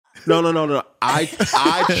No. I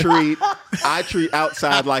treat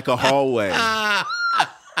outside like a hallway.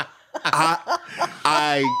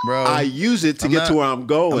 I use it to get to where I'm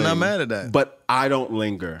going. I'm not mad at that. But I don't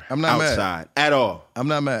linger I'm not outside at all. I'm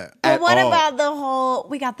not mad. But what about the whole,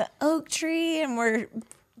 we got the oak tree and we're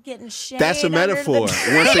getting shade. That's a metaphor.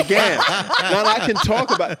 Once again, now I can talk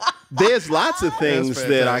about. There's lots of things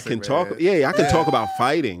that I can talk. Yeah, I can talk about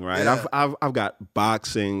fighting. Right. Yeah. I've got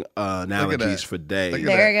boxing analogies for days.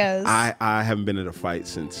 There it goes. I haven't been in a fight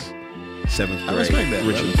since 7th grade. I respect that,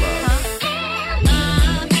 Richard Love.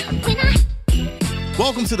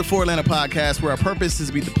 Welcome to the For Atlanta podcast, where our purpose is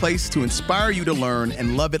to be the place to inspire you to learn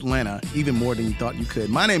and love Atlanta even more than you thought you could.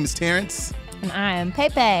 My name is Terrence. And I am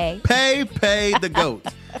Pepe. Pepe the GOAT.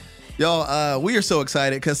 Y'all, we are so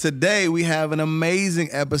excited because today we have an amazing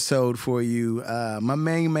episode for you. My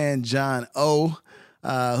main man, John O.,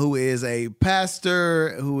 who is a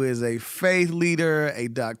pastor, who is a faith leader, a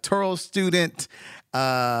doctoral student,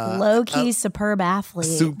 low-key superb athlete.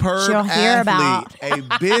 Superb You'll hear athlete, about.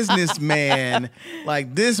 a businessman.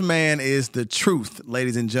 Like, this man is the truth,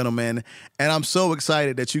 ladies and gentlemen. And I'm so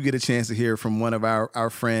excited that you get a chance to hear from one of our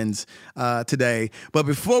friends today. But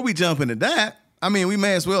before we jump into that, I mean, we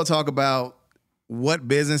may as well talk about what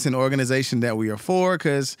business and organization that we are for,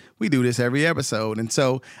 because we do this every episode. And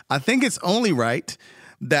so I think it's only right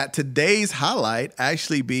that today's highlight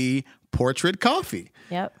actually be Portrait Coffee.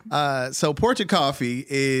 Yep. So Portrait Coffee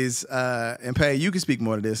is, and Pay, you can speak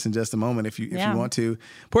more to this in just a moment if you want to.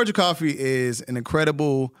 Portrait Coffee is an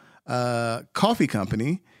incredible coffee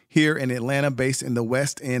company here in Atlanta, based in the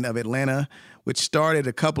West End of Atlanta, which started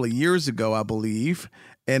a couple of years ago, I believe.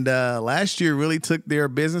 And last year really took their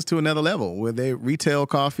business to another level, where they retail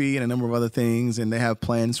coffee and a number of other things, and they have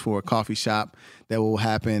plans for a coffee shop that will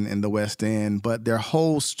happen in the West End. But their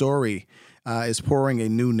whole story is pouring a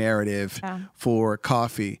new narrative for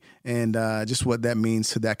coffee and just what that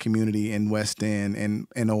means to that community in West End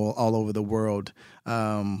and all over the world.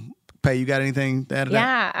 Pay, you got anything to add to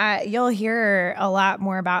that? Yeah, you'll hear a lot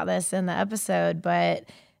more about this in the episode, but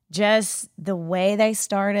just the way they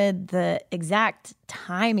started, the exact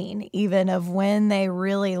timing even of when they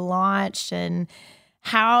really launched, and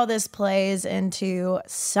how this plays into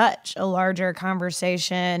such a larger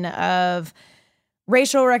conversation of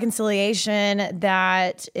racial reconciliation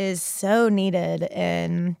that is so needed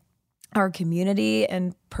in our community,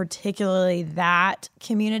 and particularly that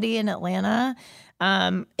community in Atlanta.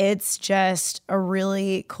 It's just a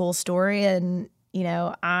really cool story. And, you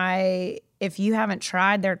know, if you haven't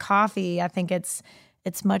tried their coffee, I think it's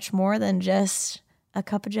much more than just a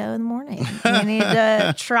cup of Joe in the morning. You need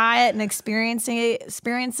to try it and experience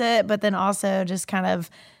it, but then also just kind of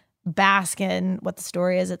bask in what the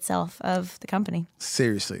story is itself of the company.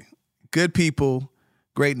 Seriously. Good people,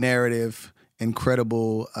 great narrative,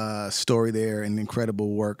 incredible story there, and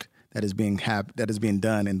incredible work that is being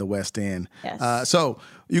done in the West End. Yes. So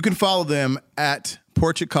you can follow them at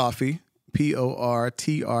Portrait Coffee, Portrait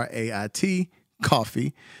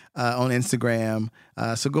Coffee, on Instagram.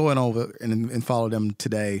 So go on over and follow them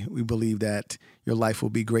today. We believe that your life will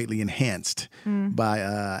be greatly enhanced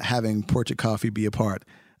by having Portrait Coffee be a part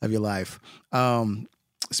of your life.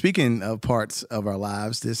 Speaking of parts of our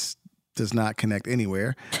lives, this does not connect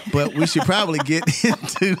anywhere, but we should probably get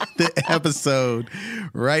into the episode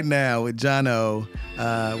right now with John O.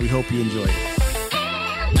 We hope you enjoy it.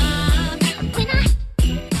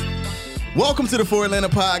 Welcome to the For Atlanta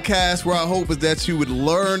podcast, where our hope is that you would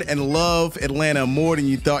learn and love Atlanta more than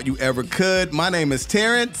you thought you ever could. My name is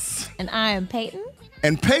Terrence. And I am Peyton.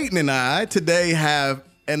 And Peyton and I today have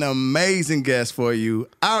an amazing guest for you,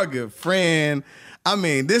 our good friend. I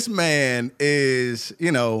mean, this man is,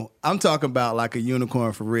 I'm talking about like a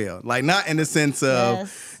unicorn for real. Like, not in the sense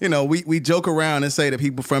of, we joke around and say that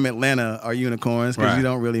people from Atlanta are unicorns because you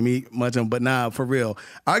don't really meet much of them. But nah, for real.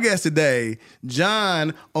 Our guest today,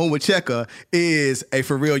 John Onwuchekwa, is a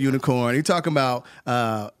for real unicorn. You're talking about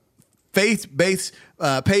faith-based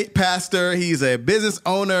pastor. He's a business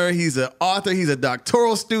owner. He's an author. He's a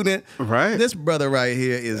doctoral student. Right. This brother right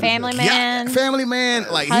here is family man. Family man.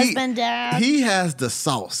 Like husband, dad. He has the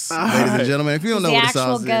sauce, ladies and gentlemen. If you don't know what the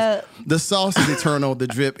sauce is, the sauce is eternal. The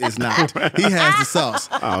drip is not. He has the sauce.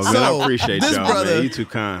 Oh, man, I appreciate this y'all, brother, man. You too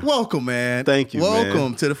kind. Welcome, man. Thank you,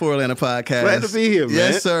 Welcome to the For Atlanta podcast. Glad to be here, man.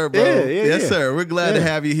 Yes, sir, bro. Yes, sir. We're glad to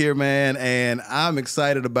have you here, man. And I'm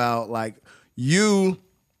excited about, you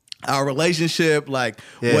our relationship, like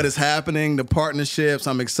what is happening, the partnerships.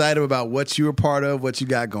 I'm excited about what you're a part of, what you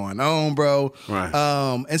got going on, bro. Right.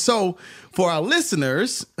 And so for our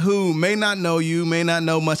listeners who may not know you, may not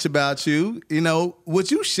know much about you,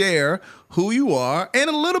 would you share who you are and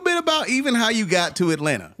a little bit about even how you got to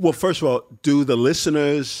Atlanta? Well, first of all, do the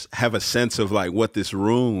listeners have a sense of like what this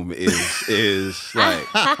room is like?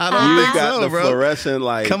 I don't think got so, the bro. fluorescent,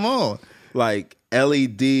 like, come on, like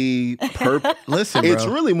LED purple. Listen, bro. It's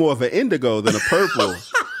really more of an indigo than a purple.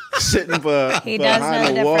 Sitting He does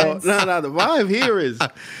behind know the wall. difference. No, the vibe here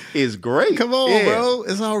is great. Come on, bro.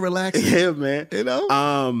 It's all relaxing. Yeah, man.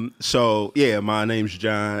 So yeah, my name's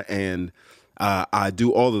John, and I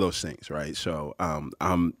do all of those things, right? So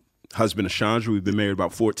I'm husband of Chandra. We've been married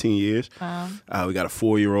about 14 years. Wow. We got a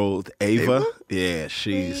 4-year-old, Ava. Yeah,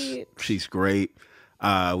 she's great.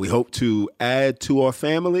 We hope to add to our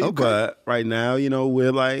family, but right now,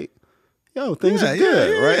 we're like, things are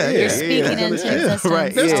good, right? Yeah. You're speaking into existence.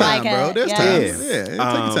 Right. There's time, like bro. There's yes. time. Yeah, take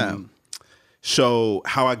time. So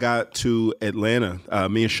how I got to Atlanta,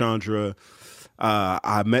 me and Chandra,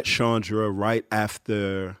 I met Chandra right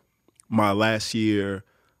after my last year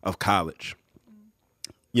of college.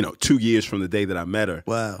 2 years from the day that I met her.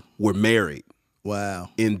 Wow. We're married. Wow.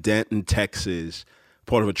 In Denton, Texas,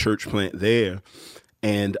 part of a church plant there.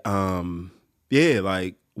 And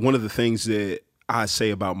like one of the things that I say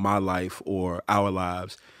about my life or our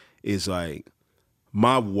lives is like,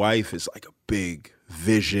 my wife is like a big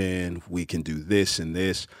vision. We can do this and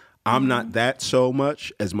this. I'm not that so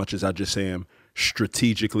much as I just am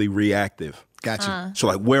strategically reactive. Gotcha. So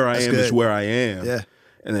like where I am is where I am. Yeah.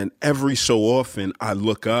 And then every so often I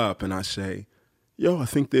look up and I say, I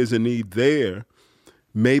think there's a need there.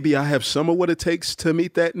 Maybe I have some of what it takes to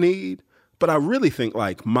meet that need. But I really think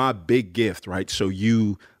like my big gift, right? So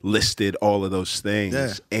you listed all of those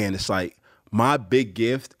things. And it's like my big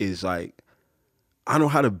gift is like, I know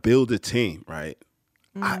how to build a team, right?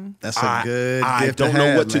 That's a good gift. I don't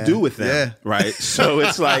know what to do with them, right? So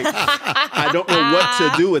it's like, I don't know what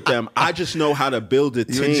to do with them. I just know how to build a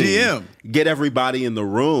team. GM. Get everybody in the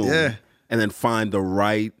room. Yeah. And then find the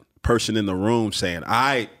right person in the room saying, all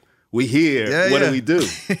right, we here. What do we do?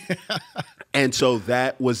 And so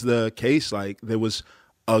that was the case. Like there was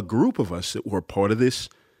a group of us that were part of this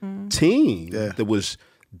team that was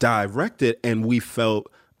directed, and we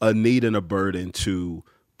felt a need and a burden to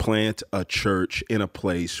plant a church in a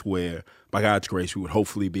place where, by God's grace, we would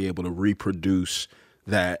hopefully be able to reproduce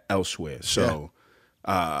that elsewhere. So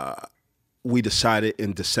we decided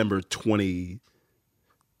in December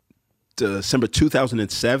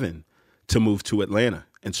 2007 to move to Atlanta.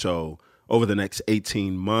 And so over the next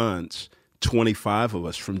 18 months, 25 of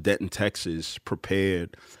us from Denton, Texas,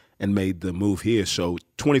 prepared and made the move here. So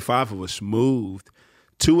 25 of us moved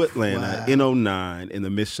to Atlanta in 2009 in the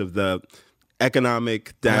midst of the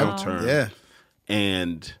economic downturn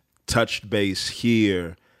and touched base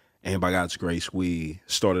here. And by God's grace, we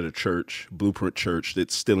started a church, Blueprint Church,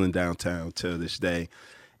 that's still in downtown to this day.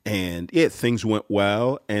 And things went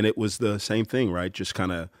well. And it was the same thing, right? Just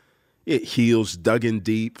kind of, heels dug in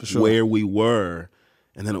deep where we were.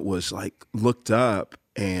 And then it was like, looked up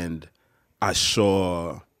and I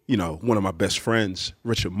saw, one of my best friends,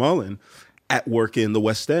 Richard Mullen, at work in the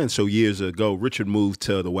West End. So years ago, Richard moved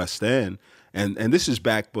to the West End. And this is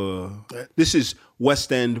this is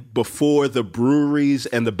West End before the breweries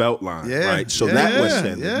and the Beltline, right? So that West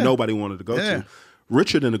End that nobody wanted to go to.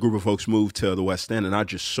 Richard and a group of folks moved to the West End, and I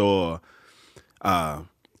just saw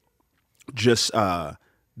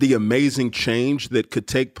the amazing change that could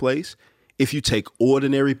take place if you take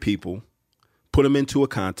ordinary people, put them into a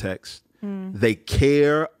context, they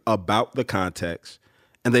care about the context,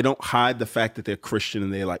 and they don't hide the fact that they're Christian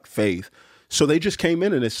and they like faith. So they just came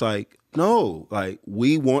in and it's like, no, like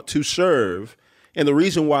we want to serve. And the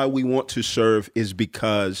reason why we want to serve is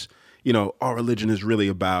because, our religion is really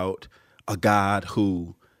about a God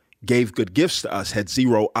who gave good gifts to us, had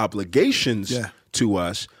zero obligations to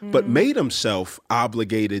us, but made himself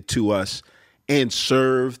obligated to us and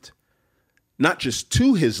served not just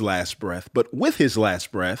to his last breath, but with his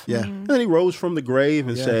last breath. And then he rose from the grave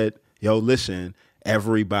and said, listen,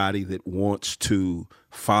 everybody that wants to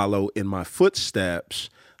follow in my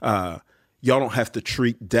footsteps, y'all don't have to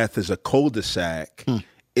treat death as a cul-de-sac.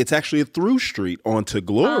 It's actually a through street onto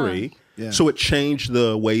glory. So it changed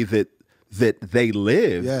the way that they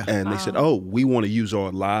live. And they said, we want to use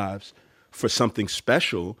our lives for something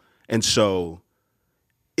special. And so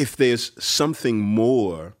if there's something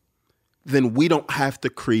more, then we don't have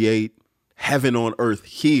to create heaven on earth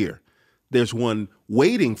here. There's one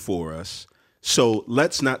waiting for us. So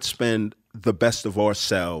let's not spend the best of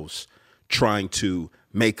ourselves trying to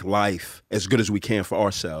make life as good as we can for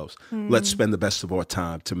ourselves. Let's spend the best of our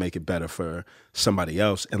time to make it better for somebody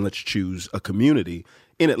else, and let's choose a community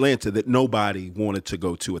in Atlanta that nobody wanted to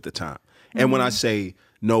go to at the time. And when I say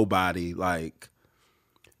nobody, like,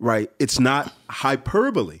 right, it's not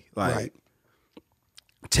hyperbole. Like,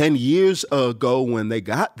 10 years ago when they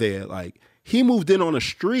got there, like, he moved in on a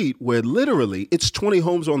street where literally it's 20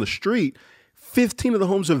 homes on the street, 15 of the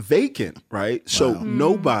homes are vacant, right? So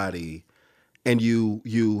nobody, and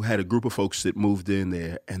you had a group of folks that moved in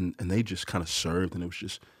there and they just kind of served, and it was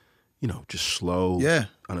just, just slow,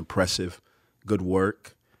 unimpressive, good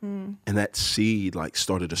work. And that seed like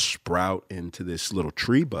started to sprout into this little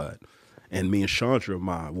tree bud. And me and Chandra,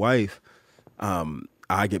 my wife,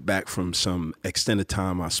 I get back from some extended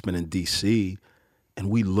time I spent in DC, and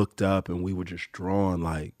we looked up and we were just drawn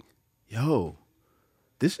like, yo,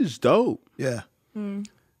 this is dope. Yeah.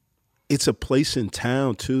 It's a place in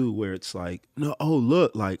town too where it's like, no, oh,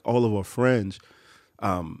 look, like all of our friends,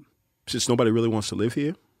 since nobody really wants to live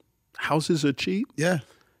here, houses are cheap. Yeah.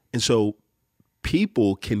 And so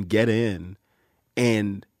people can get in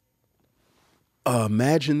and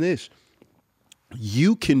imagine this.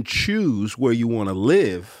 You can choose where you want to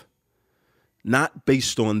live, not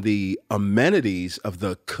based on the amenities of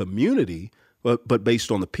the community, but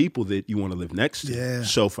based on the people that you want to live next to. Yeah.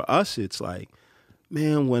 So for us, it's like,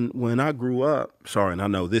 man, when I grew up, sorry, and I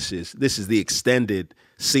know this is the extended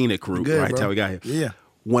scenic route, right? That's how we got here. Yeah.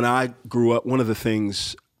 When I grew up, one of the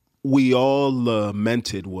things we all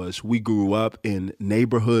lamented was we grew up in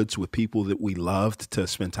neighborhoods with people that we loved to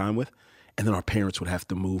spend time with, and then our parents would have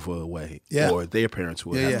to move away, or their parents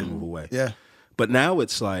would have to move away. Yeah. But now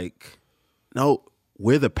it's like, no,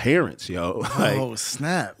 we're the parents, yo. Like, oh,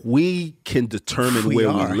 snap. We can determine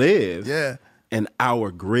where we live. Yeah. And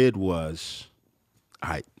our grid was,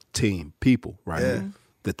 all right, team, people, right? Yeah.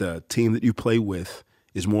 That the team that you play with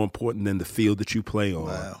is more important than the field that you play on.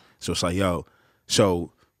 Wow. So it's like, yo,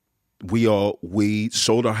 so we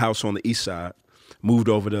sold our house on the east side, moved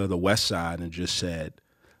over to the west side, and just said,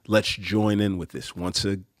 let's join in with this. Once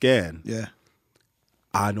again,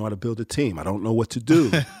 I know how to build a team. I don't know what to do.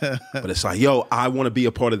 But it's like, yo, I want to be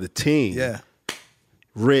a part of the team. Yeah.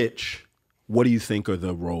 Rich, what do you think are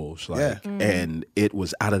the roles? Like, and it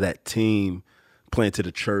was out of that team, planted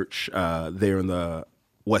a church there in the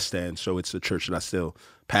West End. So it's a church that I still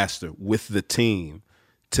pastor with the team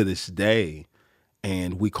to this day.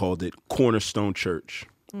 And we called it Cornerstone Church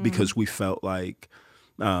because we felt like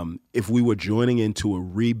if we were joining into a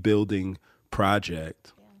rebuilding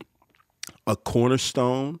project, a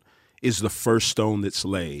cornerstone is the first stone that's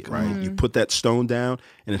laid, right? You put that stone down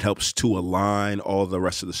and it helps to align all the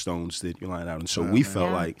rest of the stones that you line out. And so we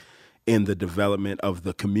felt like in the development of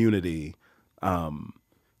the community,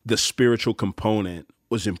 the spiritual component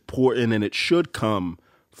was important, and it should come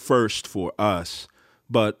first for us.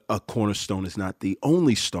 But a cornerstone is not the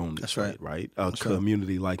only stone that's laid, right? A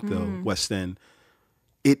community like the West End,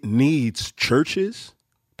 it needs churches,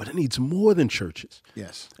 but it needs more than churches.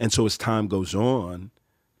 Yes. And so as time goes on,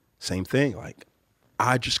 same thing. Like,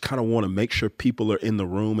 I just kind of want to make sure people are in the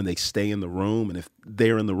room and they stay in the room. And if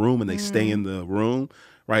they're in the room and they stay in the room,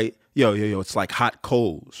 right? Yo, it's like hot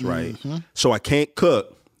coals, right? So I can't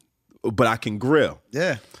cook, but I can grill.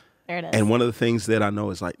 Yeah. There it is. And one of the things that I know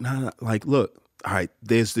is like, like, look, all right,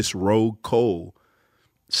 there's this rogue coal.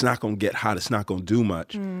 It's not going to get hot. It's not going to do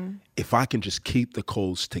much. If I can just keep the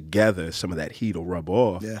coals together, some of that heat will rub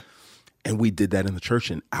off. Yeah. And we did that in the church.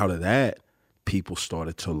 And out of that, people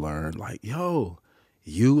started to learn like, yo,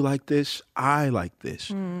 you like this, I like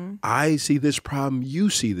this. I see this problem, you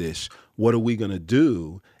see this. What are we going to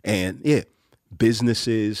do? And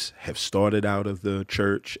businesses have started out of the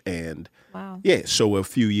church. And so a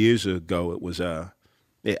few years ago, it was,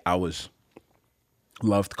 I was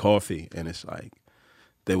loved coffee. And it's like,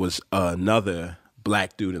 there was another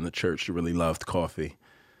black dude in the church that really loved coffee.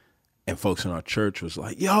 And folks in our church was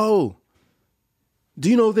like, yo, do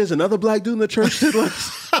you know there's another black dude in the church that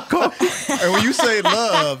loves coffee? And when you say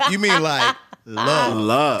love, you mean like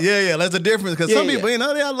love. Yeah, that's the difference. Because some people,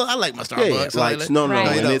 I like my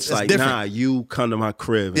Starbucks. And it's like, different. Nah, you come to my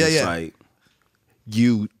crib and it's like,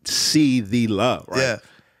 you see the love, right? Yeah.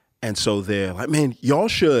 And so they're like, man, y'all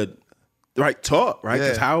should, talk, right?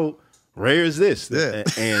 Because how rare is this? Yeah.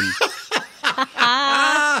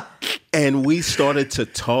 And we started to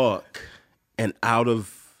talk, and out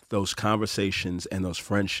of those conversations and those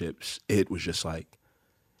friendships, it was just like,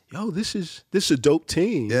 yo, this is a dope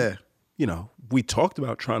team. Yeah. We talked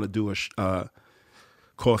about trying to do a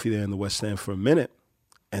coffee there in the West End for a minute,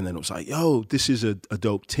 and then it was like, yo, this is a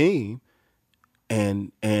dope team.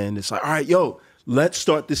 And it's like, all right, yo, let's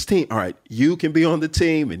start this team. All right, you can be on the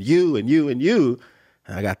team, and you, and you, and you.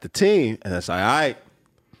 And I got the team, and it's like, all right,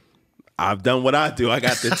 I've done what I do. I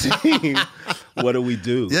got the team. What do we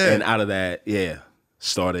do? Yeah. And out of that,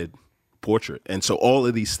 started Portrait. And so all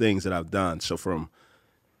of these things that I've done, so from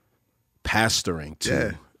pastoring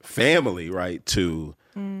to family, right, to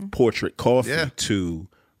Portrait Coffee, to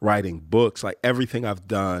writing books, like everything I've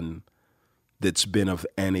done that's been of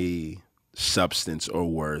any substance or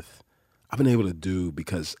worth, I've been able to do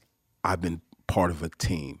because I've been part of a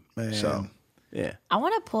team. Man. So, I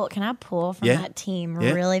want to pull. Can I pull from that team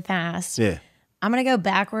really fast? Yeah. I'm going to go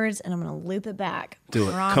backwards and I'm going to loop it back. Do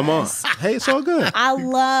it. Promise. Come on. Hey, it's all good. I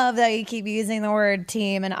love that you keep using the word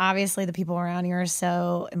team, and obviously the people around you are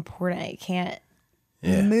so important. You can't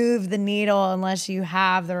move the needle unless you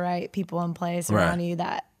have the right people in place around you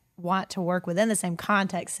that want to work within the same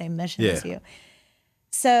context, same mission as you.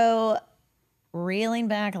 So reeling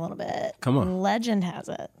back a little bit. Come on. Legend has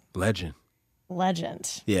it. Legend.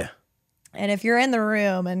 Yeah. And if you're in the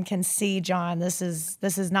room and can see John, this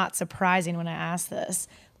is not surprising when I ask this.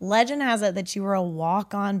 Legend has it that you were a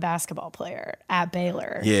walk-on basketball player at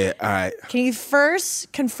Baylor. Yeah, all right. Can you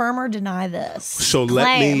first confirm or deny this? So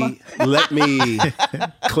let me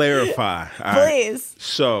clarify. All Please. Right.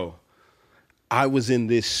 So I was in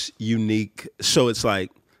this unique, so it's like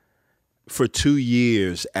for 2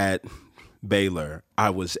 years at Baylor,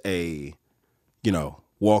 I was a,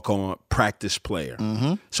 walk-on practice player.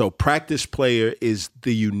 Mm-hmm. So practice player is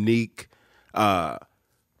the unique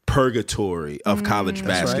purgatory of college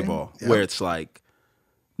basketball, right. Yep. where it's like,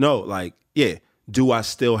 do I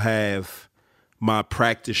still have my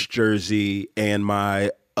practice jersey and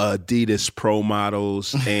my Adidas Pro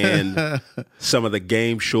models and some of the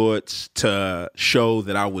game shorts to show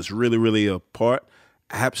that I was really, really a part?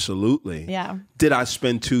 Absolutely. Yeah. Did I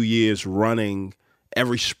spend 2 years running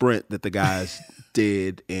every sprint that the guys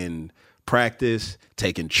did in practice,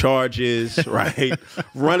 taking charges, right?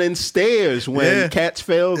 Running stairs when cats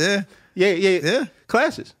failed? Yeah.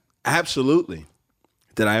 Classes. Absolutely.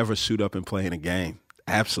 Did I ever suit up and play in a game?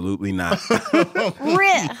 Absolutely not.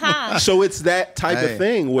 So it's that type of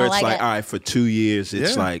thing where it's like, all right, for 2 years,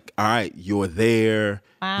 it's like, all right, you're there.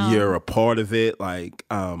 Wow. You're a part of it. Like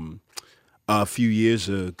a few years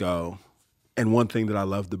ago, and one thing that I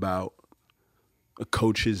loved about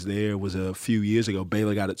coaches there was a few years ago,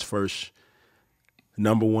 Baylor got its first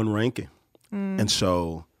 #1 ranking. And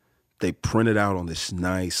so they print it out on this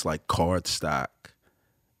nice like card stock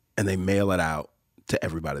and they mail it out to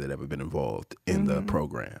everybody that ever been involved in the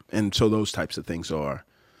program. And so those types of things are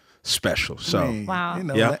special. So wow.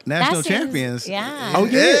 National champions. Yeah. Oh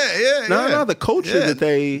yeah. No, the culture that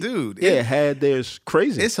they had there's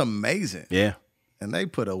crazy. It's amazing. Yeah. And they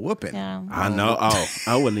put a whooping. Yeah. I know. Oh,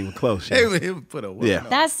 I wasn't even close. They put a whooping. Yeah.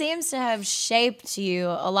 That seems to have shaped you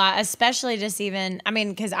a lot, especially just even,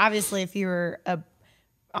 because obviously if you were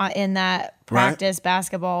in that practice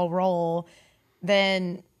basketball role,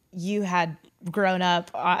 then you had grown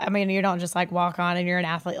up. You don't just like walk on and you're an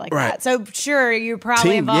athlete like that. So sure, you're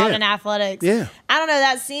probably involved in athletics. Yeah. I don't know.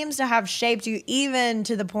 That seems to have shaped you even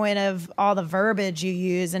to the point of all the verbiage you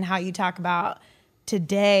use and how you talk about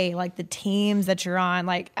today, like the teams that you're on,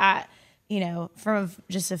 like from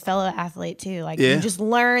just a fellow athlete too. Like you just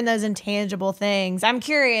learn those intangible things. I'm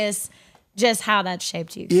curious just how that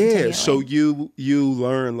shaped you. Yeah. So you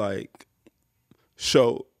learn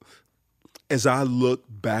so as I look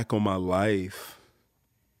back on my life,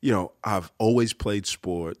 I've always played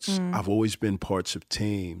sports. I've always been parts of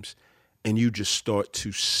teams, and you just start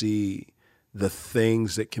to see the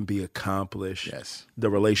things that can be accomplished, the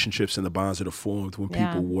relationships and the bonds that are formed when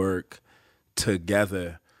people work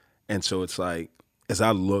together. And so it's like, as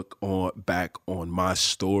I look back on my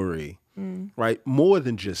story, right, more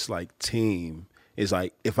than just like team, is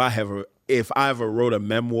like if I ever wrote a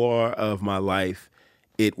memoir of my life,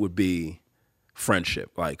 it would be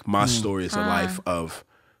friendship. Like my story is a life of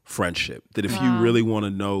friendship. That if you really want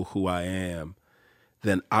to know who I am,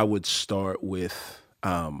 then I would start with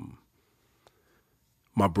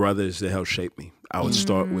my brothers that helped shape me. I would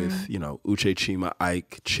start with, Uche Chima,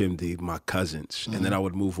 Ike, Chimdi, my cousins. And then I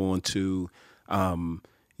would move on to,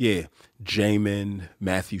 Jamin,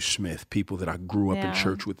 Matthew Smith, people that I grew up in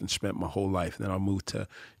church with and spent my whole life. And then I'll move to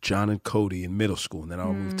John and Cody in middle school. And then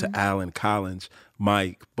I'll move to Alan Collins,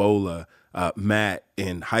 Mike, Bola, Matt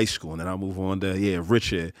in high school. And then I'll move on to,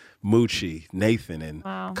 Richard, Moochie, Nathan in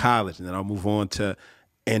college. And then I'll move on to,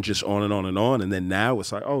 and just on and on and on. And then now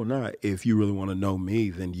it's like, oh, no, if you really want to know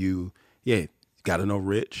me, then you got to know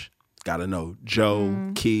Rich, got to know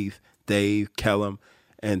Joe, Keith, Dave, Kellum.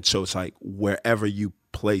 And so it's like wherever you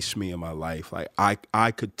place me in my life, like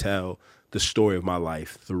I could tell the story of my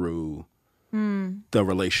life through the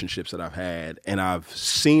relationships that I've had. And I've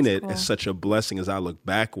seen it as such a blessing as I look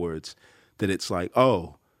backwards, that it's like,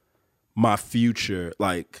 oh, my future,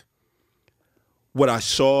 like what I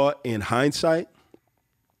saw in hindsight,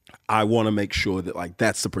 I want to make sure that like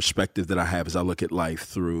that's the perspective that I have as I look at life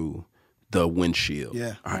through the windshield.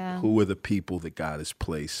 Yeah. All right, who are the people that God has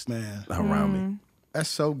placed around me? That's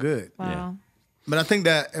so good. Wow. Yeah. But I think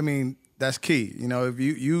that, I mean, that's key. You know, if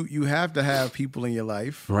you have to have people in your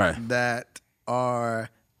life that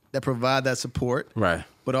provide that support. Right.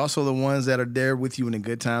 But also the ones that are there with you in the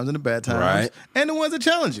good times and the bad times. And the ones that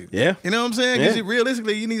challenge you. Yeah. You know what I'm saying? Because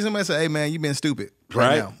realistically, you need somebody to say, hey, man, you've been stupid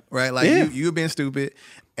now. Right? Like, you've been stupid,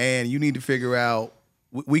 and you need to figure out,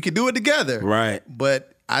 we could do it together. Right.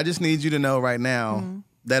 But I just need you to know right now,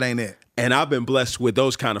 that ain't it. And I've been blessed with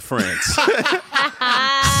those kind of friends. So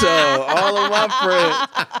all of my friends,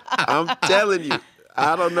 I'm telling you,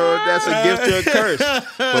 I don't know if that's a gift or a curse,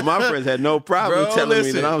 but my friends had no problem telling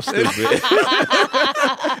me that I'm stupid.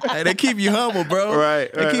 Hey, they keep you humble, bro.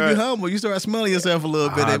 Right. They keep you humble. You start smelling yourself a little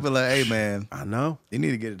bit. They be like, hey, man. I know. You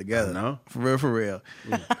need to get it together. I know. For real.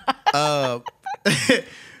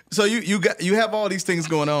 So you have all these things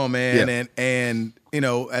going on, man. And you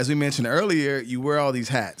know, as we mentioned earlier, you wear all these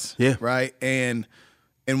hats. Yeah. Right? And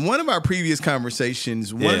in one of our previous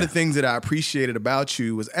conversations, one of the things that I appreciated about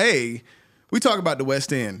you was, we talk about the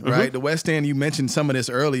West End, right? The West End, you mentioned some of this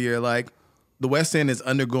earlier, like the West End is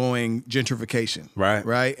undergoing gentrification. Right.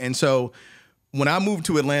 Right? And so when I moved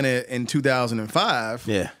to Atlanta in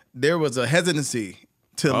 2005, there was a hesitancy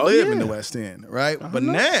to live in the West End, right? But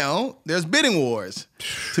now there's bidding wars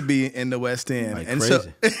to be in the West End. Like and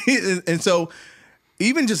crazy. so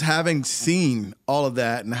even just having seen all of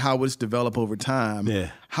that and how it's developed over time,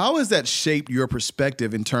 how has that shaped your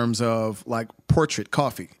perspective in terms of like Portrait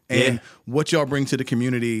Coffee and what y'all bring to the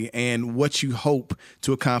community and what you hope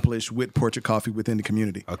to accomplish with Portrait Coffee within the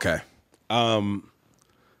community? Okay.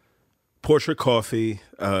 Portrait Coffee,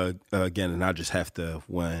 again, and I just have to,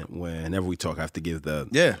 whenever we talk, I have to give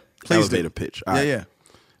the elevator pitch. And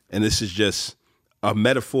this is just a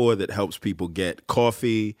metaphor that helps people get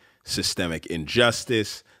coffee, systemic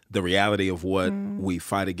injustice, the reality of what we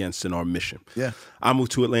fight against in our mission. I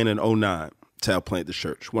moved to Atlanta in 2009 to help plant the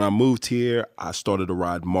church. When I moved here, I started to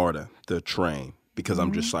ride MARTA, the train, because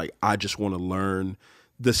I'm just like, I just want to learn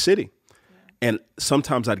the city. And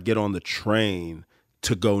sometimes I'd get on the train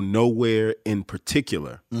to go nowhere in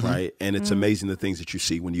particular, right? And it's amazing the things that you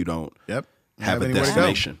see when you don't have a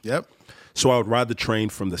destination. So I would ride the train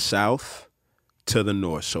from the south to the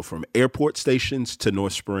north. So from airport stations to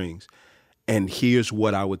North Springs. And here's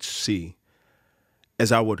what I would see.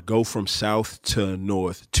 As I would go from south to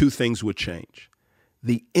north, two things would change.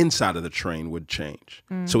 The inside of the train would change.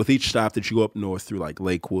 So with each stop that you go up north through like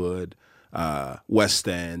Lakewood, West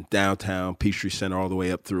End, downtown, Peachtree Center, all the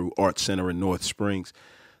way up through Art Center in North Springs,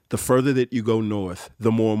 the further that you go north,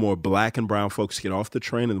 the more and more black and brown folks get off the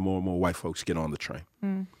train and the more white folks get on the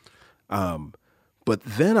train. But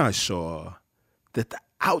then I saw that the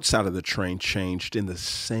outside of the train changed in the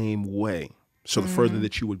same way. So the further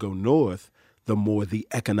that you would go north, the more the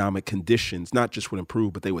economic conditions, not just would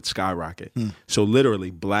improve, but they would skyrocket. So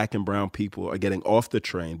literally, black and brown people are getting off the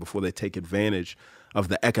train before they take advantage of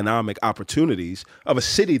the economic opportunities of a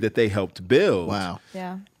city that they helped build. Wow.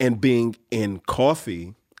 Yeah. And being in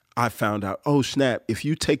coffee, I found out, oh, snap, if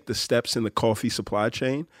you take the steps in the coffee supply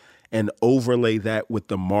chain and overlay that with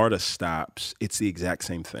the MARTA stops, it's the exact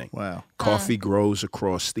same thing. Wow. Coffee grows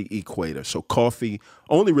across the equator. So coffee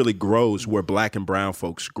only really grows where black and brown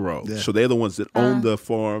folks grow. So they're the ones that own the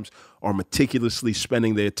farms, are meticulously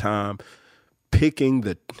spending their time picking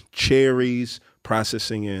the cherries,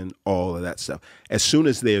 processing and all of that stuff. As soon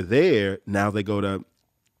as they're there, now they go to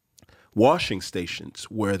washing stations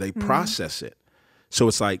where they process it. So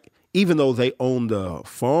it's like, even though they own the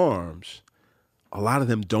farms, a lot of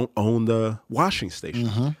them don't own the washing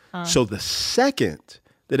stations. So the second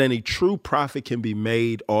that any true profit can be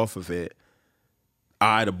made off of it, all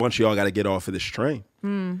right, a bunch of y'all got to get off of this train.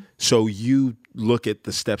 So you look at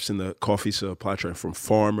the steps in the coffee supply chain, from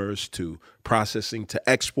farmers to processing to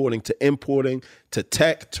exporting to importing to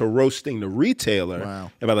tech to roasting to retailer.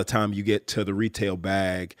 And by the time you get to the retail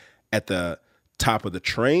bag at the top of the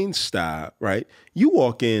train stop, right, you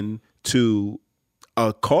walk in to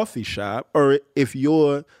a coffee shop, or if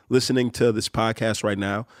you're listening to this podcast right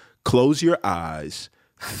now, close your eyes,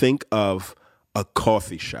 think of a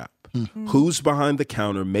coffee shop. Who's behind the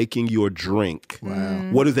counter making your drink?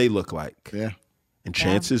 What do they look like? And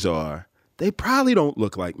chances are they probably don't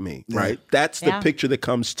look like me, right? That's the picture that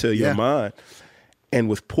comes to your mind. And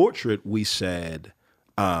with Portrait, we said,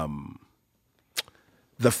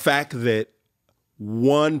 the fact that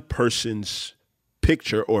one person's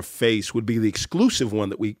picture or face would be the exclusive one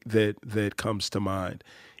that comes to mind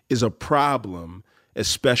is a problem,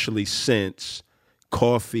 especially since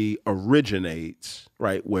coffee originates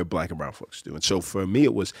right where Black and brown folks do. And so for me,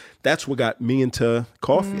 that's what got me into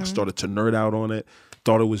coffee. I started to nerd out on it,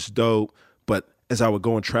 thought it was dope. But as I would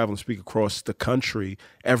go and travel and speak across the country,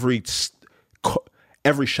 every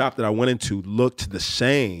shop that I went into looked the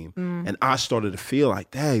same. And I started to feel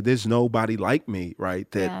like, hey, there's nobody like me, right?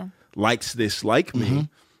 That likes this like me.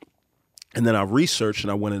 And then I researched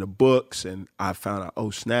and I went into books and I found out,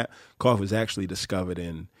 oh snap, coffee was actually discovered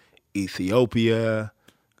in Ethiopia,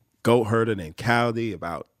 goat herder named Kaldi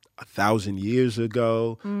about 1,000 years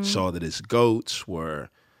ago. Saw that his goats were,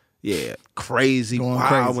 crazy. Crazy.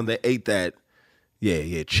 When they ate that,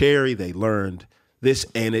 cherry, they learned this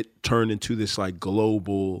and it turned into this like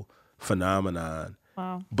global phenomenon.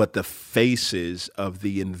 Wow. But the faces of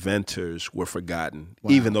the inventors were forgotten,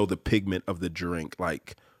 even though the pigment of the drink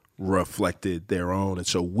like reflected their own. And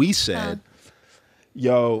so we said,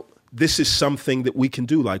 this is something that we can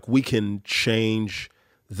do. Like we can change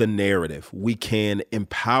the narrative. We can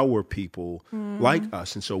empower people like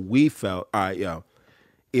us. And so we felt, all right,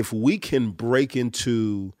 if we can break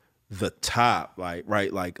into the top, like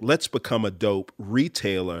let's become a dope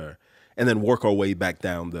retailer and then work our way back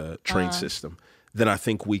down the train system, then I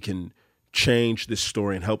think we can change this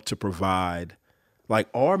story and help to provide, like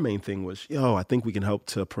our main thing was, I think we can help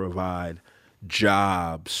to provide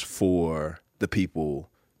jobs for the people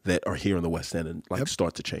that are here in the West End and like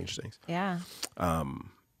start to change things. Yeah.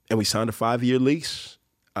 And we signed a 5-year lease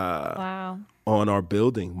on our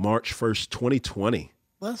building, March 1st, 2020.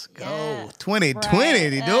 Let's go. Yeah.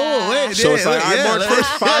 2020. Right. So it's like, March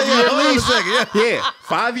 1st, 5-year lease.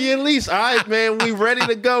 5-year lease. All right, man, we ready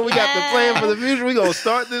to go. We got the plan for the future. We going to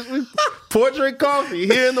start this. Portrait Coffee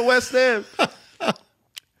here in the West End.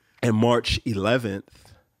 And March 11th,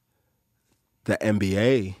 the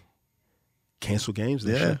NBA canceled games.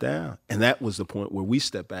 They shut down. And that was the point where we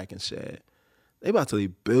stepped back and said, they about to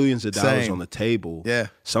leave billions of dollars on the table. Yeah.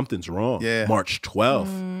 Something's wrong. Yeah. March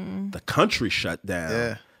 12th, the country shut down.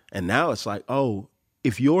 Yeah. And now it's like, oh,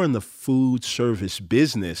 if you're in the food service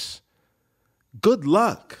business, good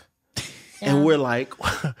luck. Yeah. And we're like,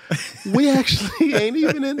 we actually ain't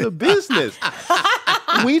even in the business.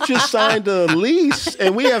 We just signed a lease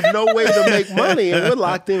and we have no way to make money and we're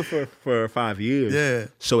locked in for 5 years. Yeah.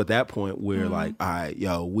 So at that point, we're like, all right,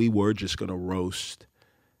 we were just going to roast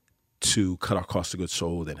to cut our cost of goods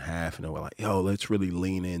sold in half. And then we're like, let's really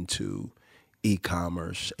lean into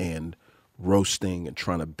e-commerce and roasting and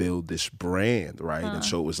trying to build this brand, right? And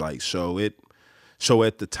so it was like, so at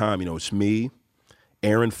the time, it's me,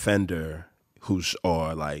 Aaron Fender, who's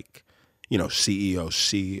our like,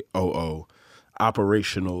 CEO, COO,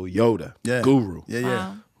 operational Yoda, guru. Yeah, yeah.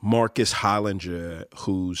 Wow. Marcus Hollinger,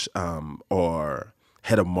 who's our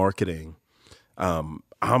head of marketing.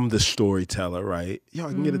 I'm the storyteller, right? I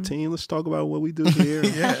can get a team. Let's talk about what we do here.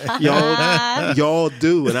 Y'all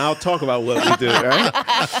do, and I'll talk about what we do,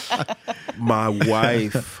 right? My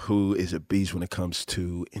wife, who is a beast when it comes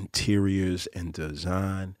to interiors and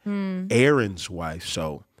design. Aaron's wife,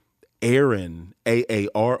 so Aaron,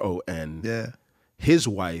 Aaron, his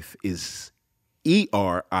wife is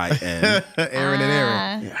Erin. Aaron and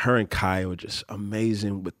Aaron. Her and Kai were just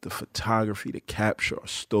amazing with the photography to capture our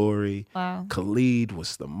story. Wow. Khalid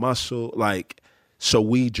was the muscle. So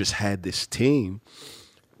we just had this team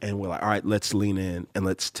and we're like, all right, let's lean in and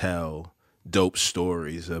let's tell dope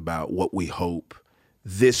stories about what we hope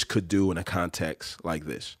this could do in a context like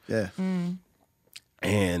this. Yeah.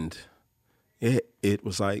 And it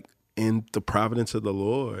was like in the providence of the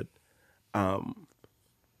Lord,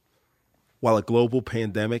 while a global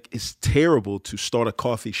pandemic is terrible to start a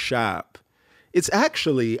coffee shop, it's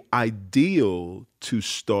actually ideal to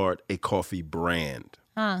start a coffee brand.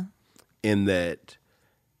 In that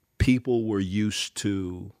people were used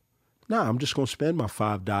to, I'm just going to spend my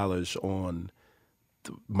 $5 on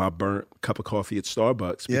my burnt cup of coffee at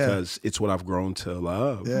Starbucks because it's what I've grown to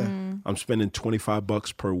love. Yeah. I'm spending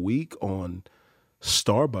 $25 per week on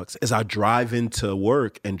Starbucks. As I drive into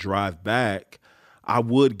work and drive back, I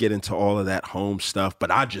would get into all of that home stuff,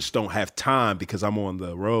 but I just don't have time because I'm on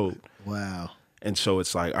the road. Wow. And so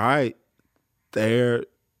it's like, all right, they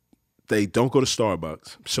don't go to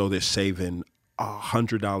Starbucks, so they're saving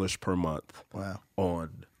 $100 per month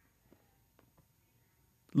on,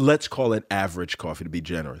 let's call it average coffee to be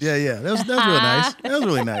generous. Yeah, yeah. That was really nice. That was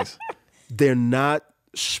really nice. They're not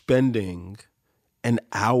spending an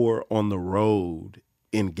hour on the road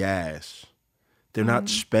in gas. They're not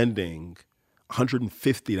spending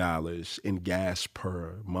 $150 in gas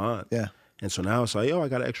per month. Yeah. And so now it's like, I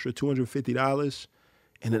got an extra $250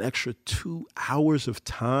 and an extra 2 hours of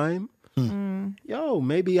time.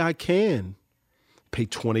 Maybe I can pay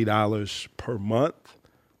 $20 per month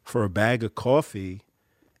for a bag of coffee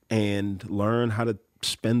and learn how to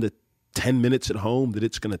spend the 10 minutes at home that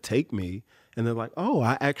it's going to take me. And they're like,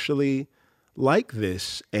 I actually like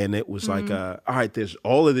this. And it was like, all right, there's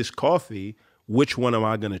all of this coffee. Which one am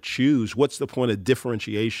I going to choose? What's the point of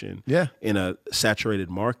differentiation in a saturated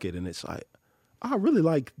market? And it's like, I really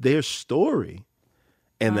like their story.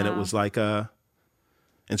 And then it was like, and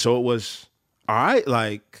so it was, all right,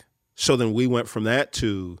 like, so then we went from that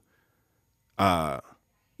to, a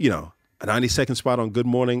 90-second spot on Good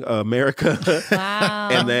Morning America. Wow.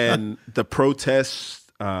 And then the protests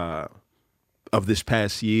of this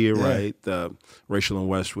past year, right? The racial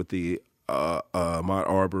unrest with the Ahmaud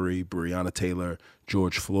Arbery, Breonna Taylor,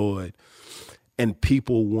 George Floyd. And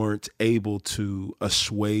people weren't able to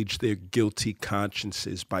assuage their guilty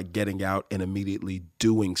consciences by getting out and immediately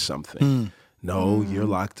doing something. No, you're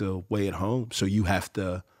locked away at home. So you have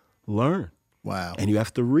to learn. Wow. And you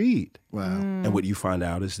have to read. Wow. And what you find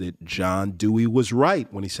out is that John Dewey was right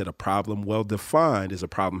when he said a problem well defined is a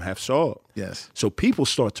problem half solved. Yes. So people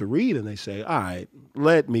start to read and they say, all right,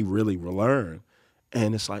 let me really learn.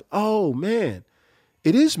 And it's like, oh, man,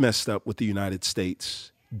 it is messed up what the United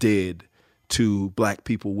States did to black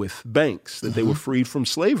people with banks, that they were freed from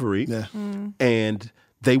slavery. Yeah. And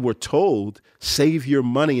they were told, save your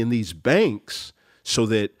money in these banks so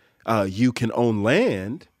that you can own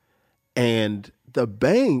land. And the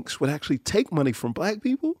banks would actually take money from black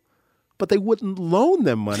people, but they wouldn't loan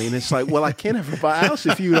them money. And it's like, well, I can't ever buy a house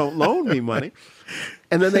if you don't loan me money.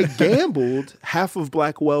 And then they gambled half of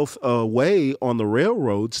black wealth away on the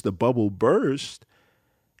railroads. The bubble burst.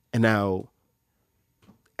 And now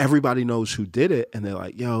everybody knows who did it. And they're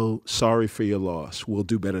like, sorry for your loss. We'll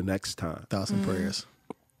do better next time. 1,000 prayers.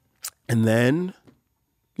 And then,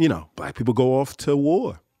 black people go off to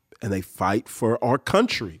war and they fight for our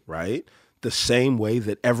country, right? The same way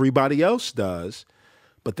that everybody else does.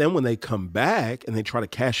 But then when they come back and they try to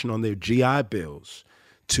cash in on their GI bills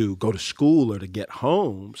to go to school or to get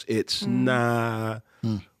homes, it's we're not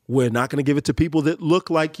going to give it to people that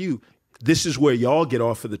look like you. This is where y'all get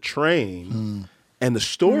off of the train. And the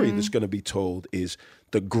story that's going to be told is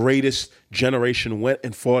the greatest generation went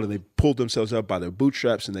and fought and they pulled themselves up by their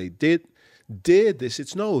bootstraps and they did this.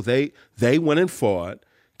 It's no, they went and fought,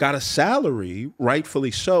 got a salary, rightfully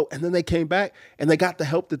so, and then they came back and they got the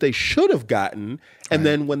help that they should have gotten. And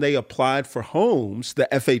then when they applied for homes, the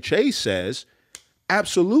FHA says,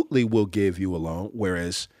 absolutely, we'll give you a loan.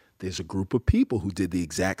 Whereas there's a group of people who did the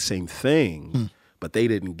exact same thing, but they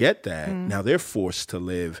didn't get that. Now they're forced to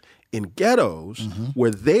live in ghettos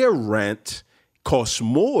where their rent costs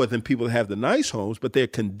more than people that have the nice homes, but their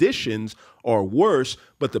conditions are worse.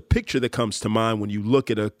 But the picture that comes to mind when you look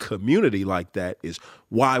at a community like that is,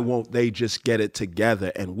 why won't they just get it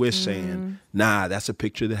together? And we're saying, nah, that's a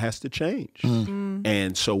picture that has to change.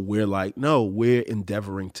 And so we're like, no, we're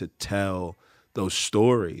endeavoring to tell those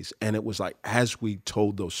stories. And it was like, as we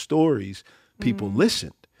told those stories, people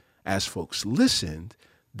listened. As folks listened,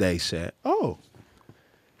 they said, oh,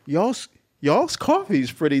 y'all's coffee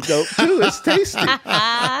is pretty dope too. It's tasty.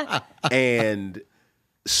 And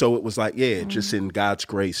so it was like, just in God's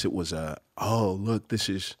grace, it was look, this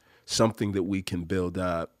is something that we can build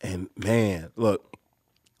up. And man, look,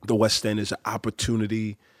 the West End is an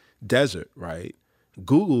opportunity desert, right?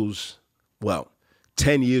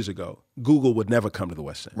 10 years ago, Google would never come to the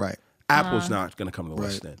West End. Right. Apple's not going to come to the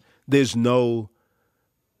West End.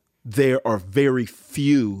 There are very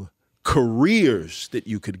few careers that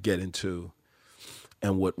you could get into.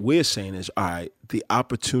 And what we're saying is, all right, the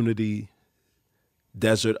opportunity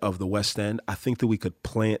desert of the West End, I think that we could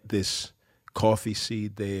plant this coffee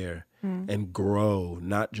seed there and grow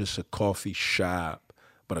not just a coffee shop,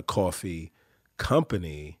 but a coffee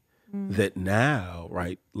company that now,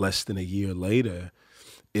 right, less than a year later,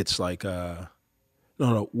 it's like,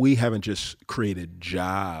 no, we haven't just created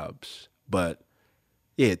jobs, but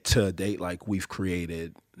to date, like we've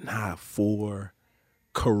created 4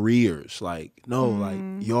 careers. Like, no, like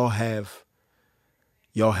y'all have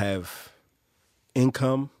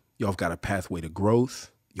income, y'all have got a pathway to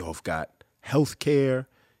growth, y'all have got healthcare,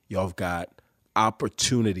 y'all have got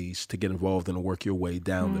opportunities to get involved and work your way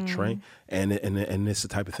down the train. And it's the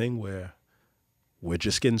type of thing where we're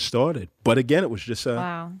just getting started. But again, it was just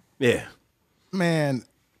wow. Yeah. Man,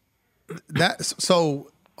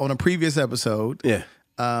 so on a previous episode,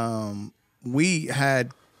 we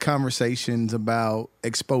had conversations about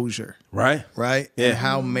exposure. Right. Yeah. And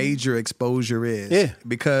how major exposure is. Yeah.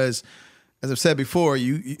 Because as I've said before,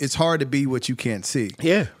 it's hard to be what you can't see.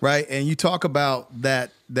 Yeah. Right. And you talk about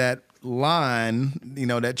that line,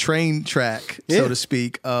 that train track, so to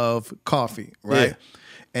speak, of coffee, right? Yeah.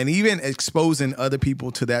 And even exposing other people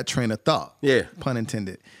to that train of thought. Yeah. Pun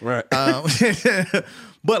intended. Right.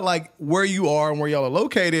 But like where you are and where y'all are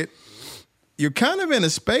located, you're kind of in a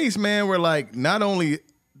space, man, where like not only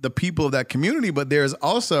the people of that community, but there's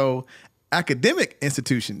also academic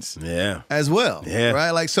institutions as well. Yeah.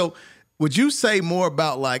 Right. Like, so would you say more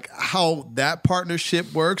about like how that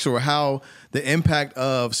partnership works, or how the impact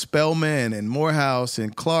of Spelman and Morehouse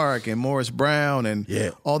and Clark and Morris Brown and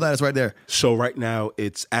all that is right there? So right now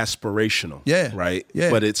it's aspirational. Yeah. Right.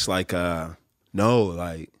 Yeah. But it's like, no,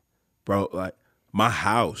 like, bro, like my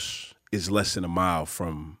house is less than a mile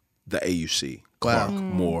from the AUC, Clark,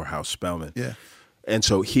 Morehouse, Spelman. Yeah. And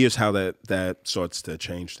so here's how that starts to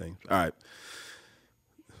change things. All right.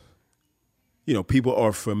 People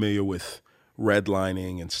are familiar with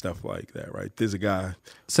redlining and stuff like that, right? There's a guy.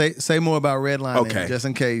 Say more about redlining, just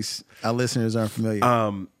in case our listeners aren't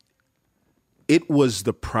familiar. It was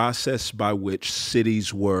the process by which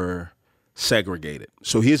cities were segregated.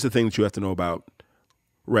 So here's the thing that you have to know about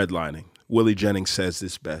redlining. Willie Jennings says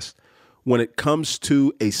this best. When it comes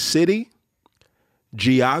to a city,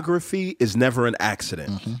 geography is never an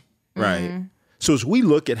accident, right? Mm-hmm. So as we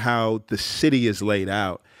look at how the city is laid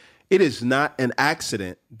out, it is not an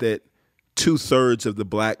accident that 2/3 of the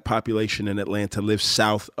black population in Atlanta lives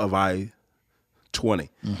south of I-20.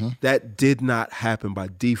 Mm-hmm. That did not happen by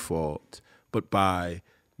default, but by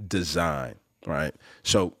design, right?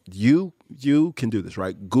 So you can do this,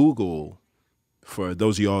 right? Google, for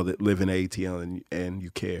those of y'all that live in ATL and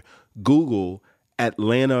you care, Google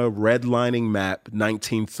Atlanta redlining map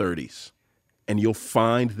 1930s, and you'll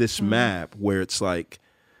find this map where it's like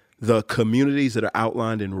the communities that are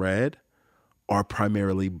outlined in red are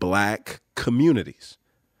primarily black communities.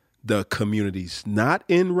 The communities not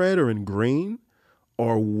in red or in green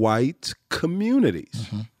are white communities.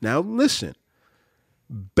 Mm-hmm. Now listen,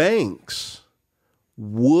 banks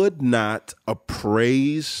would not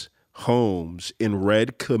appraise homes in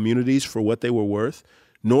red communities for what they were worth,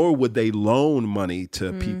 nor would they loan money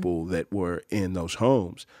to people that were in those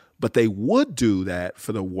homes. But they would do that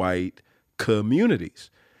for the white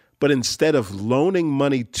communities. But instead of loaning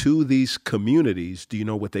money to these communities, do you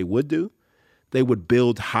know what they would do? They would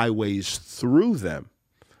build highways through them,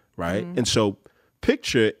 right? And so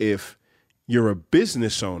picture if you're a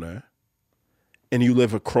business owner and you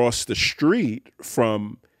live across the street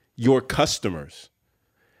from your customers,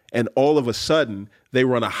 and all of a sudden they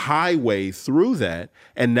run a highway through that,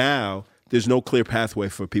 and now there's no clear pathway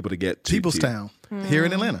for people to get to Peoplestown here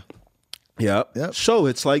in Atlanta. Yep. So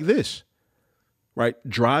it's like this, right?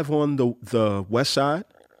 Drive on the west side,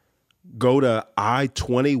 go to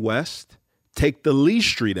I-20 West, take the Lee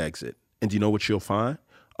Street exit, and do you know what you'll find?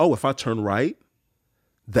 Oh, if I turn right,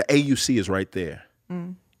 the AUC is right there.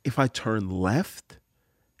 If I turn left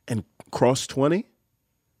and cross 20,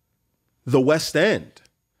 the West End.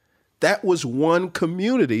 That was one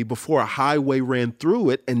community before a highway ran through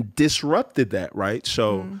it and disrupted that, right?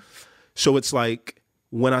 So it's like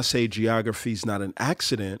when I say geography is not an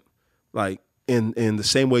accident, like in the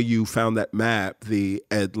same way you found that map, the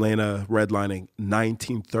Atlanta redlining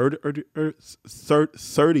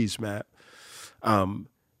 1930s map,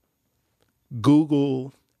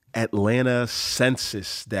 Google Atlanta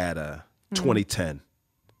census data 2010.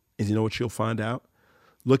 And you know what you'll find out?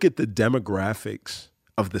 Look at the demographics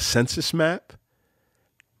of the census map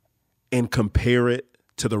and compare it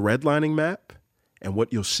to the redlining map, and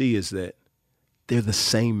what you'll see is that they're the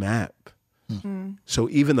same map. So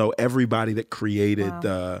even though everybody that created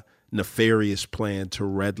the nefarious plan to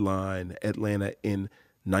redline Atlanta in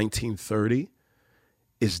 1930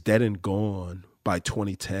 is dead and gone by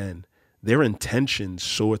 2010, their intentions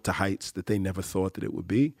soared to heights that they never thought that it would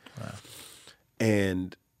be. Wow.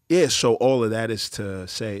 And yeah, so all of that is to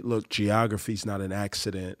say, look, geography is not an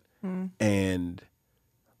accident. And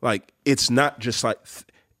like, it's not just like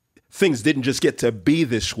things didn't just get to be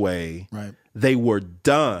this way. Right. They were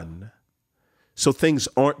done. So things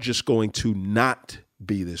aren't just going to not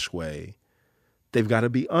be this way. They've got to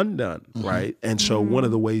be undone, right? And so one of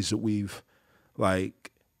the ways that we've,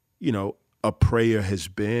 like, a prayer has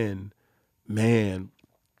been, man,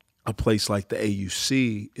 a place like the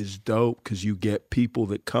AUC is dope because you get people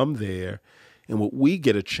that come there, and what we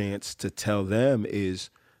get a chance to tell them is,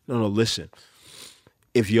 no, listen,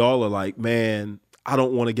 if y'all are like, man, I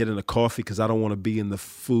don't want to get into coffee because I don't want to be in the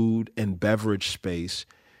food and beverage space,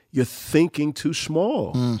 you're thinking too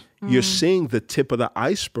small. You're seeing the tip of the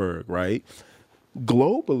iceberg, right?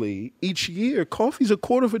 Globally, each year, coffee's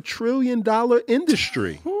 $250 billion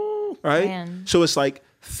industry, right? Man. So it's like,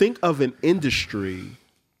 think of an industry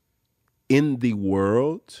in the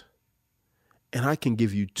world, and I can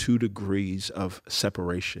give you 2 degrees of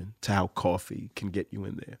separation to how coffee can get you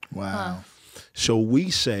in there. Wow. So we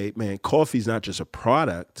say, man, coffee's not just a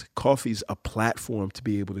product. Coffee's a platform to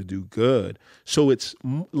be able to do good. So it's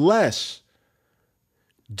less,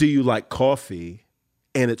 do you like coffee?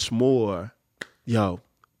 And it's more, yo,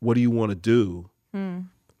 what do you want to do?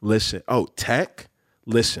 Listen. Oh, tech?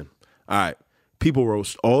 Listen. All right. People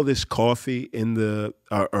roast all this coffee in the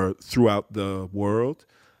or throughout the world.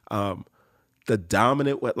 The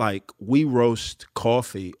dominant, we roast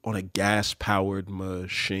coffee on a gas-powered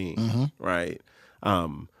machine, right?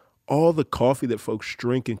 All the coffee that folks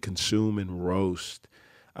drink and consume and roast,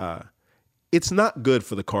 it's not good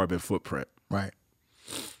for the carbon footprint. Right.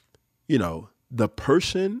 You know, the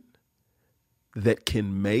person that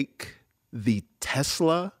can make the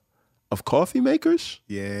Tesla of coffee makers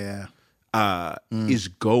is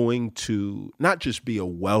going to not just be a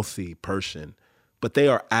wealthy person, but they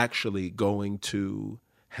are actually going to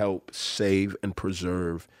help save and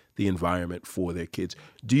preserve the environment for their kids.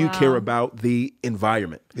 Do you care about the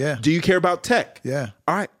environment? Yeah. Do you care about tech? Yeah.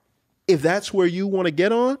 All right. If that's where you want to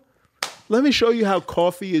get on, let me show you how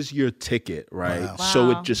coffee is your ticket, right? Wow.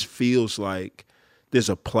 So it just feels like there's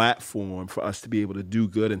a platform for us to be able to do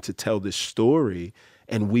good and to tell this story.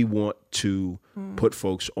 And we want to put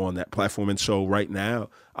folks on that platform. And so right now,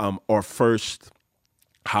 our first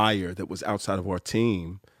hire that was outside of our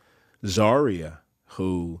team, Zaria,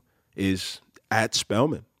 who is at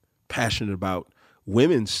Spelman, passionate about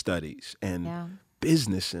women's studies and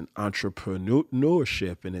business and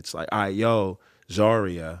entrepreneurship. And it's like, all right, yo,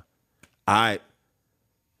 Zaria,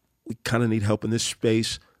 we kind of need help in this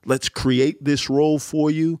space. Let's create this role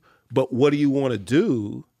for you. But what do you want to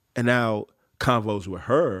do? And now convos with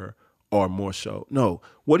her are more so, no,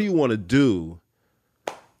 what do you want to do?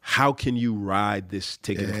 How can you ride this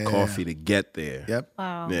ticket of coffee to get there? Yep.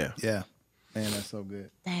 Wow. Yeah. Yeah. Man, that's so good.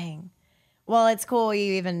 Dang. Well, it's cool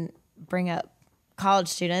you even bring up college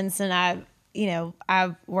students, and I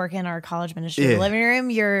work in our college ministry living room.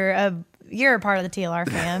 You're a part of the TLR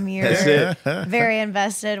fam. You're very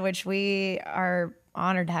invested, which we are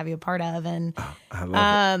honored to have you a part of. And I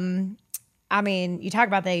love it. I mean, you talk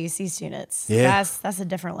about the AUC students. Yeah. That's a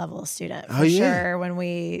different level of student for sure when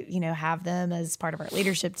we, have them as part of our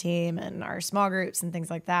leadership team and our small groups and things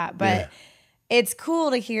like that. But it's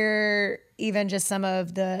cool to hear even just some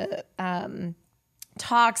of the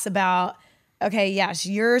talks about, okay, yes,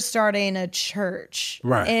 you're starting a church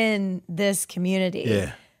in this community.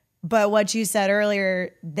 Yeah. But what you said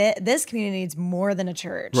earlier, this community needs more than a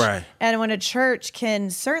church. Right. And when a church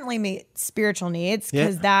can certainly meet spiritual needs,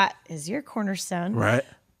 because that is your cornerstone. Right.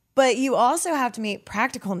 But you also have to meet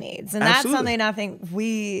practical needs. And that's something I think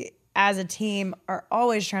we as a team are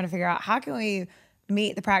always trying to figure out. How can we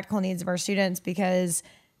meet the practical needs of our students? Because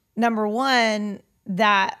number one,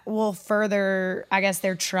 that will further, I guess,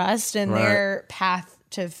 their trust and their path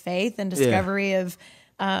to faith and discovery of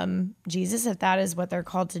Jesus, if that is what they're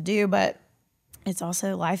called to do. But it's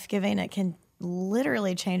also life-giving. It can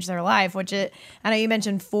literally change their life, I know you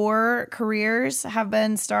mentioned 4 careers have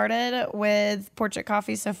been started with Portrait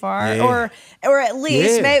Coffee so far, or at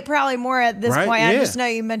least maybe probably more at this point. I just know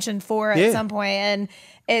you mentioned 4 at some point, and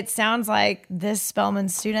it sounds like this Spelman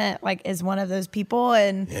student is one of those people.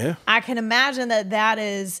 And I can imagine that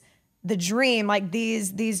is the dream,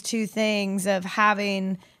 these 2 things of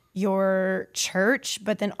having your church,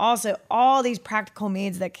 but then also all these practical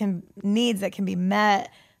needs that can be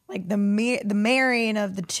met, the marrying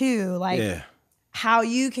of the 2, how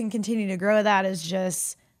you can continue to grow that is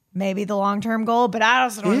just maybe the long-term goal. But I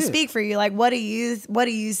also don't want to speak for you. What do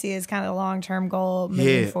you see as kind of the long-term goal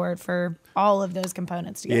moving forward for all of those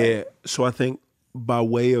components together? Yeah. So I think by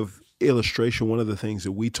way of illustration, one of the things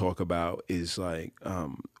that we talk about is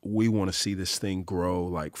we want to see this thing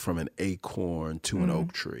grow from an acorn to an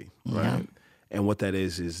oak tree, right? Yeah. And what that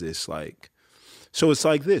is this so it's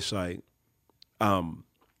like this,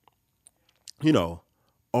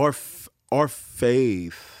 our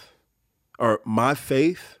faith, or my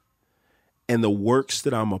faith, and the works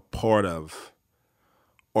that I'm a part of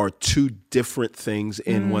are 2 different things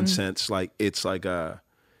in one sense.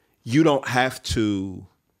 You don't have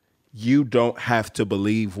to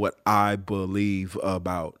believe what I believe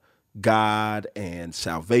about God and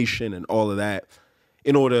salvation and all of that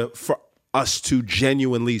in order for us to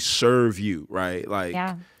genuinely serve you, right?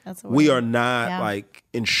 That's what we are not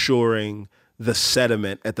ensuring the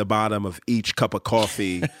sediment at the bottom of each cup of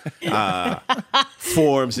coffee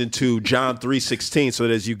forms into John 3:16, so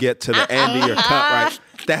that as you get to the end of your cup, right?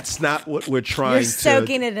 That's not what we're trying You're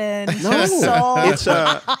soaking it in. No, soul. It's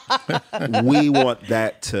we want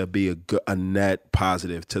that to be a net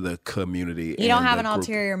positive to the community. You don't have an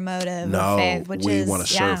ulterior motive. No, of faith, which we is, want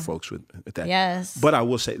to serve folks with that. Yes, but I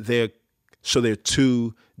will say they're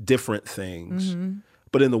two different things,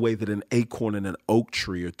 but in the way that an acorn and an oak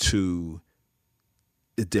tree are two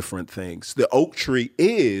different things. The oak tree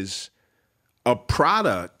is a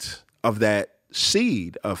product of that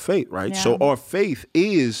seed of faith, right? Yeah. So our faith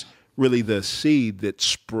is really the seed that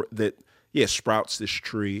sprouts this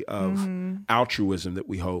tree of altruism that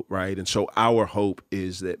we hope, right? And so our hope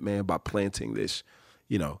is that, man, by planting this,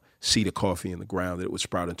 seed of coffee in the ground, that it would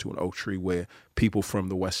sprout into an oak tree where people from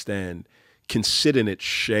the West End can sit in its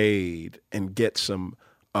shade and get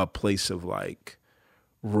a place of like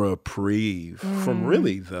reprieve from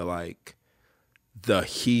really the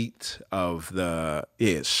heat of the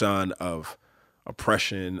sun of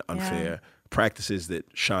oppression, unfair practices that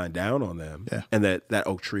shine down on them, and that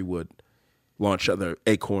oak tree would launch other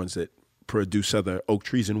acorns that produce other oak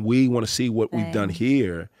trees. And we want to see what we've done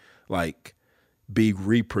here, like, be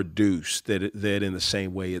reproduced. That in the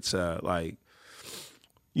same way, it's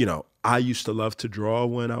I used to love to draw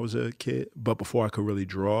when I was a kid, but before I could really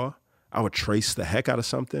draw, I would trace the heck out of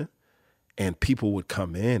something, and people would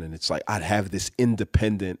come in, and it's like I'd have this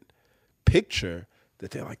independent picture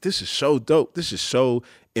that they're like, this is so dope. This is so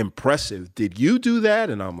impressive. Did you do that?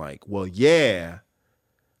 And I'm like, well, yeah.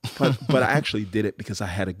 But I actually did it because I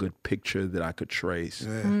had a good picture that I could trace.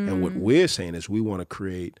 Yeah. And what we're saying is we want to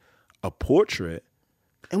create a portrait,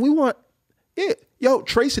 and we want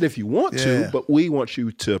trace it if you want to, but we want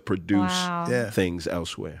you to produce things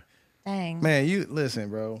elsewhere. Dang. Man, you listen,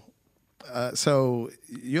 bro. So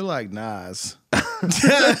you're like Nas.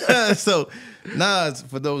 So Nas,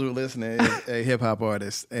 for those who are listening, is a hip hop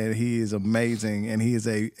artist, and he is amazing, and he's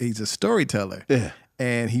a storyteller. Yeah.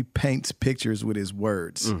 And he paints pictures with his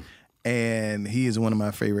words. And he is one of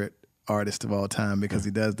my favorite artists of all time because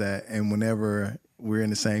he does that. And whenever we're in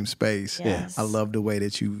the same space, I love the way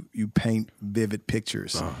that you paint vivid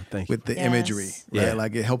pictures with the imagery. Right? Yeah.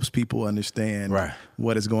 Like, it helps people understand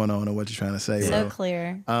what is going on and what you're trying to say. So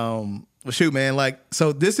clear. Well, shoot, man. I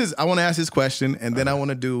want to ask this question, and then I want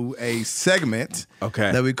to do a segment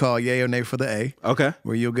that we call Yay or Nay for the A. Okay.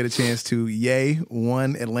 Where you'll get a chance to yay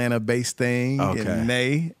one Atlanta-based thing and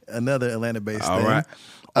nay another Atlanta-based thing. All right.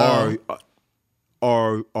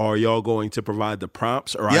 Are y'all going to provide the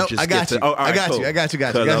prompts, or I got you. I got you.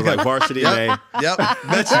 I was like, varsity nay. Yep.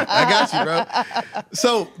 I got you, bro.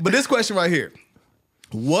 So, but this question right here: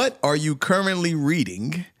 what are you currently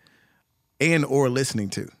reading and or listening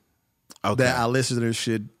to that our listeners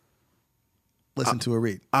should listen to or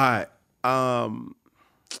read? All right.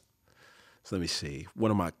 So let me see.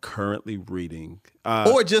 What am I currently reading?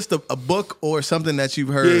 Or just a book or something that you've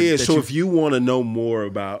heard. Yeah. So if you want to know more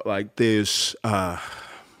about, like, there's one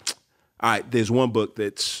book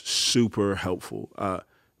that's super helpful.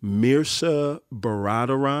 Mehrsa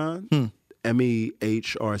Baradaran,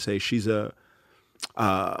 Mehrsa. She's a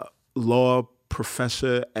law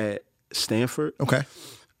professor at Stanford. Okay.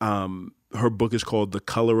 Her book is called The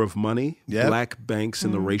Color of Money, Black Banks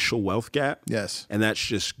and the Racial Wealth Gap. Yes. And that's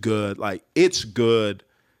just good. Like, it's good.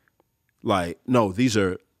 Like, no, these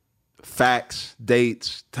are facts,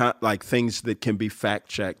 dates, like things that can be fact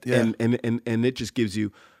checked. Yeah. And it just gives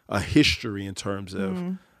you a history in terms of,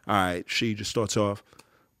 all right, she just starts off,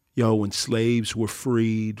 when slaves were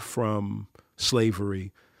freed from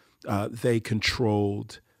slavery, they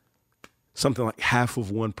controlled something like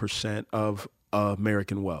 0.5% of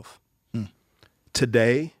American wealth.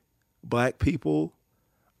 Today, Black people,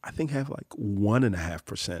 I think, have like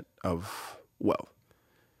 1.5% of wealth.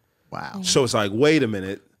 Wow. So it's like, wait a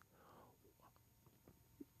minute.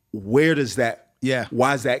 Where does that,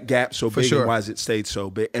 why is that gap so big, and why has it stayed so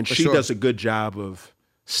big? And she does a good job of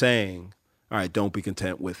saying, all right, don't be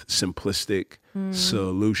content with simplistic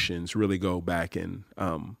solutions. Really go back and,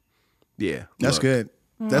 That's good.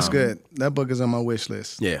 That's good. That book is on my wish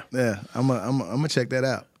list. Yeah. Yeah. I'm gonna check that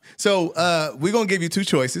out. So we're going to give you two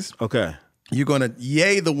choices. Okay. You're going to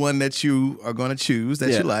yay the one that you are going to choose that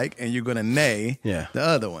you like, and you're going to nay the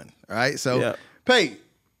other one. All right? So, Pay,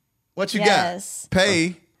 what you got?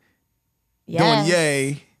 Pay doing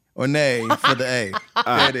yay or nay for the A.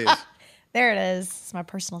 There it is. There it is. It's my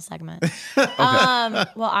personal segment. Well,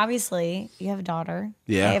 obviously, you have a daughter,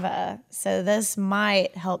 Ava. So this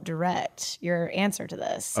might help direct your answer to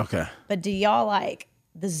this. Okay. But do y'all like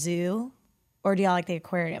the zoo Or do y'all like the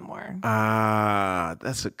aquarium more?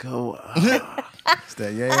 That's a go. It's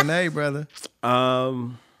that yay or nay, brother.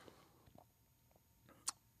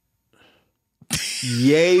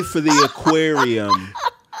 Yay for the aquarium.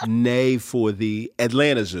 Nay for the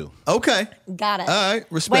Atlanta Zoo. Okay. Got it. All right.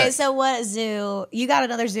 Respect. Wait, so what zoo? You got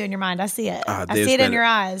another zoo in your mind. I see it. I see it in your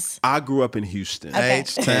eyes. I grew up in Houston. Okay.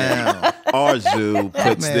 H-Town. Our zoo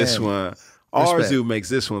puts this one. Our Respect. zoo makes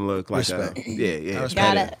this one look like Respect. yeah.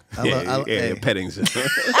 Got it. Yeah, petting zoo.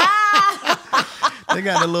 They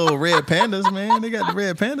got the little red pandas, man. They got the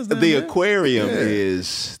red pandas down The there. aquarium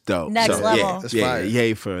is dope. Next level. Yeah, That's yeah, fire.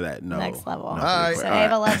 yay for that. No. Next level. No, All right. So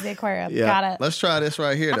Ava loves the aquarium. Yeah. Got it. Let's try this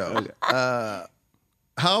right here, though.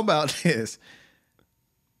 How about this?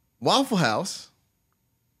 Waffle House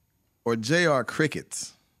or JR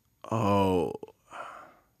Crickets? Oh.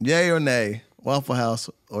 Yay or nay? Waffle House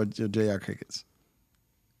or JR Crickets?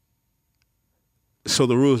 So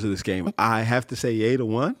the rules of this game, I have to say yay to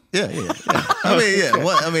one? Yeah. I mean, yeah.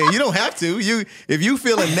 What? I mean, you don't have to. If you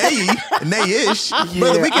feel a nay-ish,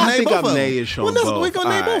 brother, we can I name think both I'm of them. nayish on Well, both. we gonna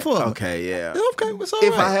name All both of them. Okay, yeah. Yeah, okay, it's all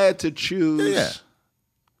If right. I had to choose Yeah.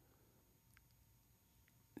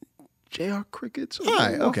 JR Crickets. All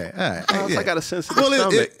right, okay, all right. I Yeah. got a sensitive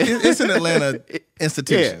Well, stomach. it's an Atlanta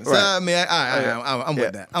institution. Yeah, right. So, I mean, I'm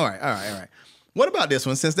with that. All right. What about this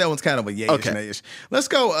one? Since that one's kind of a yayish, Okay. nayish. Let's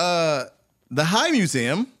go the High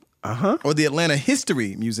Museum or the Atlanta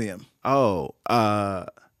History Museum. Oh,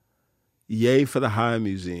 yay for the High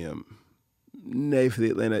Museum. Nay for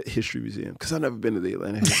the Atlanta History Museum. Because I've never been to the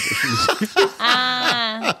Atlanta History Museum.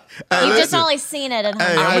 You've just only seen it at home.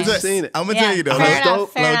 Hey, I've seen it. I'm gonna Yeah, tell you though. fair It's enough,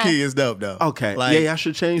 dope. fair Low enough. key is dope though. Okay. Like, I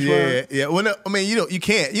should change Yeah, mine? yeah. Well, no, I mean, you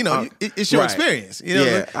can't. It's your Right. experience.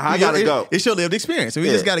 Yeah, I gotta go. It's your lived experience, and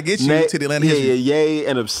we just got to get you Nay- to the Atlanta History. Yeah, yay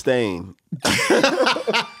and abstain.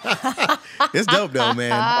 It's dope though,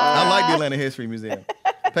 man. I like the Atlanta History Museum.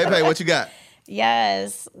 Pepe, what you got?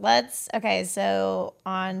 Yes. Okay, so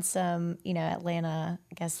on some, Atlanta,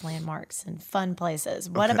 I guess, landmarks and fun places.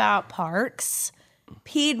 What about parks?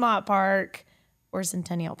 Piedmont Park or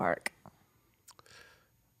Centennial Park?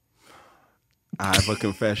 I have a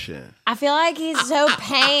confession. I feel like he's so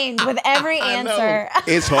pained with every answer.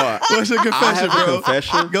 It's hard. What's your I confession, have a bro?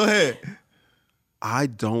 confession. Go ahead. I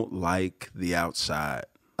don't like the outside.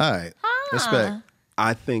 All right. Respect.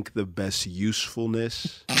 I think the best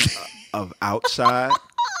usefulness of outside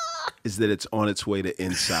is that it's on its way to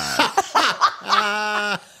inside.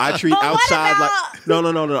 I treat outside like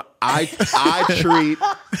no. I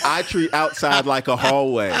treat outside like a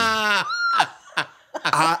hallway.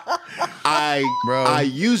 I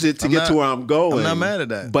use it to get to where I'm going. I'm not mad at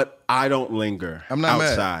that. But I don't linger I'm not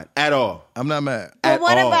mad. outside at all. I'm not mad. But At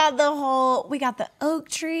what all. about we got the oak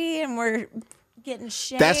tree and we're getting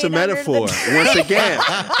shade. That's a under the metaphor. tree. Once again,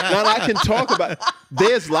 now I can talk about.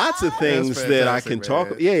 There's lots of things that I can fantastic, talk.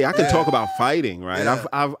 man. Yeah, I can talk about fighting. Right.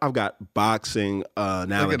 Yeah. I've got boxing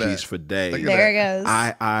analogies that. for days. Look at There it goes.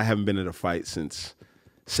 I haven't been in a fight since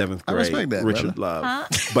 7th I grade. respect that, Richard brother. Love,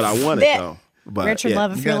 but I won it That- though. But Richard yeah.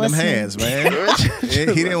 Love, if You you're got them listening. hands, man. He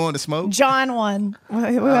didn't want to smoke. John won.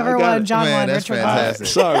 Whoever got won, it. John Man, won. that's Richard fantastic. Love.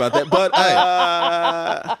 Sorry about that,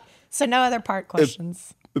 but So no other park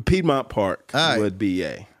questions. Piedmont Park All right. would be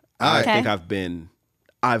a. All right. I think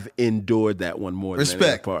I've endored that one more than any other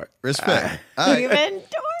Respect. park. Respect. All right. You've endured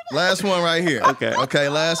it. Last one right here. Okay,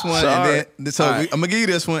 last one. Sorry. And then, so All right. I'm going to give you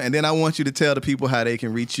this one, and then I want you to tell the people how they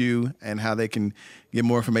can reach you and how they can get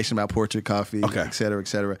more information about Portrait Coffee, Okay. et cetera, et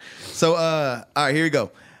cetera. So, all right, here we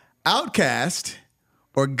go. Outcast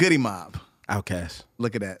or Goody Mob? Outcast.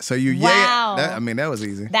 Look at that. So you Wow. that was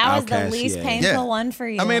easy. That was the Outcast, least yeah. painful Yeah. one for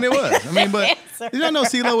you. I mean, it was. I mean, but Answer. you don't know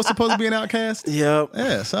CeeLo was supposed to be an outcast? Yep.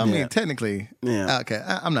 Yeah, so I mean, Yeah. technically, Yeah.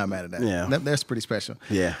 outcast. I'm not mad at that. Yeah. That's pretty special.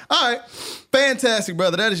 Yeah. All right. Fantastic,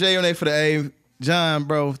 brother. That is J Renee for the A. John,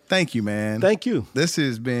 bro, thank you, man. Thank you. This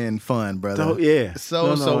has been fun, brother. So, yeah.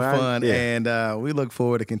 So No, fun. yeah. And we look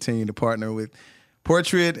forward to continue to partner with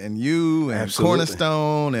Portrait and you and Absolutely.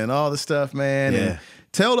 Cornerstone and all the stuff, man. Yeah. And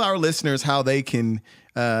tell our listeners how they can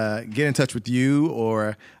get in touch with you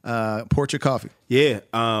or Portrait Coffee. Yeah.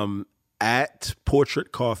 At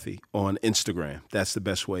Portrait Coffee on Instagram. That's the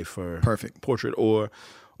best way for Perfect. Portrait, or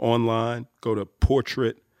online. Go to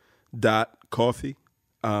portrait.coffee.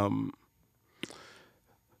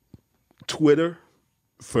 Twitter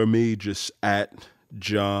for me, just at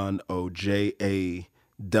John OJAWNO.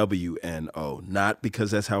 Not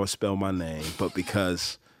because that's how I spell my name, but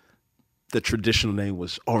because the traditional name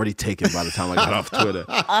was already taken by the time I got off Twitter.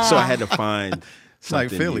 So I had to find like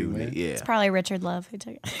something Philly, new. man. Yeah, Probably Richard Love who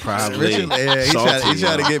took it. probably. Richard, yeah, he Salty,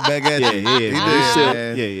 tried to get back at Yeah, you. yeah, He he's did, still,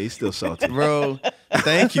 man. yeah, he's still salty. Bro,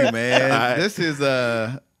 Thank you, man. This is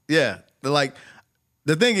like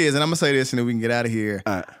the thing is, and I'm gonna say this and then we can get out of here.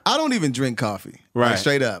 I don't even drink coffee, right? Like,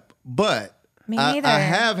 straight up. But I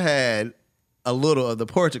have had a little of the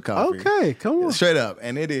Portrait coffee. Okay, come on. Straight up.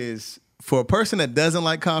 And it is, for a person that doesn't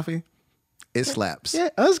like coffee, it slaps. Yeah,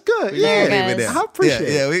 that's good. Yeah, I appreciate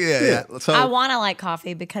it. Yeah. So, I want to like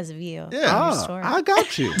coffee because of you. Yeah, I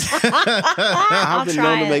got you. I've been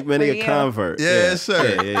known to make many a convert. Yes,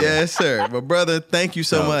 sir. Yes, sir. But brother, thank you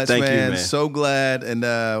so much, man. You, man. So glad,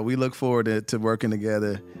 and we look forward to working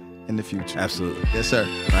together in the future. Absolutely. Yes, sir.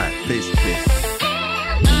 All right. Peace.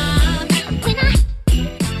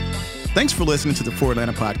 Thanks for listening to the For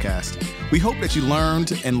Atlanta podcast. We hope that you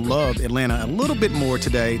learned and loved Atlanta a little bit more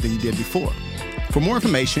today than you did before. For more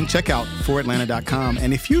information, check out foratlanta.com.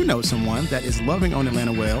 And if you know someone that is loving on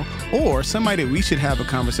Atlanta well, or somebody that we should have a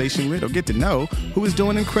conversation with or get to know who is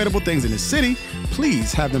doing incredible things in the city,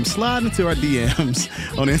 please have them slide into our DMs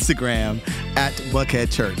on Instagram at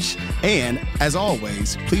Buckhead Church. And as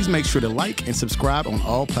always, please make sure to like and subscribe on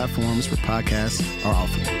all platforms where podcasts are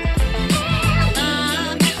offered.